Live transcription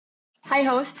Hi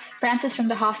hosts, Francis from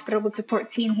the Hospitable Support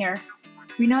Team here.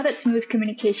 We know that smooth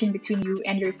communication between you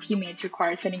and your teammates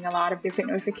requires sending a lot of different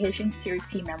notifications to your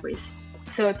team members.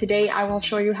 So today I will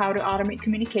show you how to automate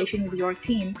communication with your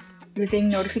team using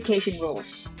notification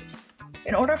rules.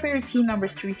 In order for your team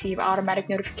members to receive automatic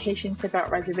notifications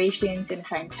about reservations and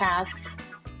assigned tasks,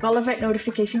 relevant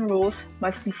notification rules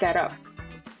must be set up.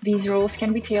 These rules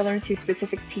can be tailored to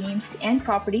specific teams and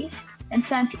properties and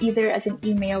sent either as an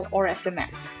email or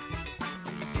SMS.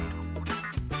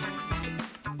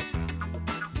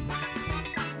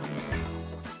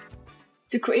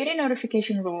 To create a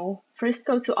notification rule, first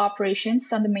go to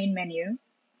Operations on the main menu,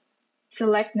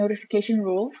 select Notification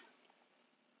Rules,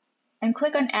 and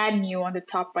click on Add New on the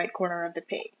top right corner of the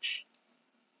page.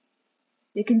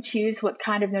 You can choose what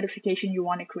kind of notification you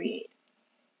want to create.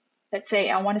 Let's say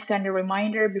I want to send a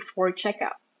reminder before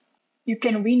checkout. You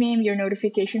can rename your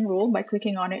notification rule by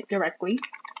clicking on it directly.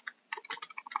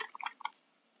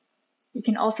 You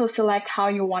can also select how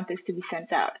you want this to be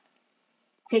sent out.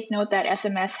 Take note that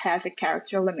SMS has a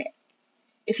character limit.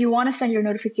 If you want to send your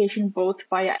notification both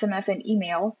via SMS and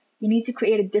email, you need to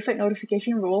create a different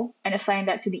notification rule and assign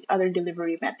that to the other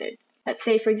delivery method. Let's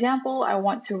say, for example, I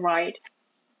want to write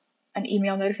an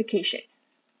email notification.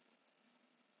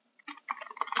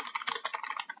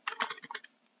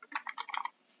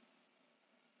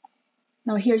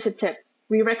 Now here's a tip.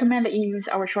 We recommend that you use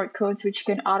our shortcodes, which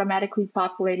can automatically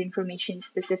populate information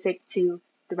specific to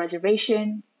the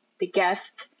reservation, the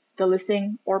guest, the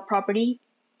listing or property,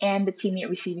 and the teammate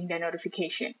receiving the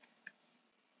notification.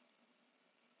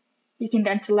 You can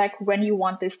then select when you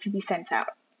want this to be sent out.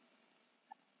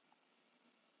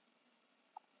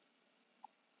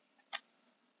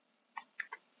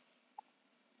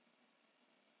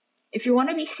 If you want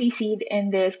to be CC'd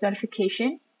in this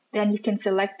notification, then you can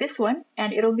select this one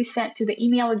and it'll be sent to the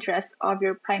email address of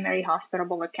your primary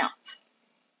Hospitable account.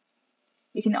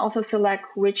 You can also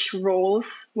select which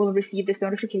roles will receive this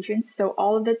notification, so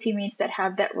all of the teammates that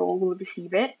have that role will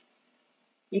receive it.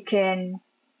 You can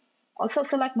also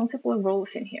select multiple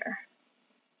roles in here.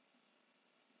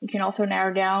 You can also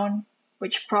narrow down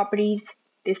which properties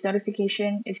this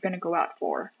notification is going to go out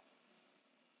for.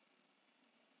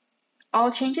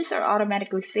 All changes are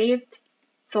automatically saved,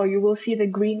 so you will see the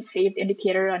green saved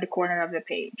indicator on the corner of the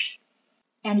page.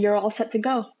 And you're all set to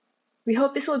go. We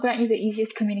hope this will grant you the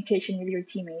easiest communication with your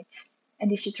teammates, and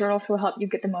these tutorials will help you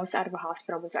get the most out of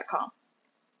Hospitable.com.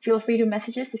 Feel free to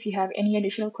message us if you have any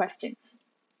additional questions.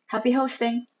 Happy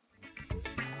hosting!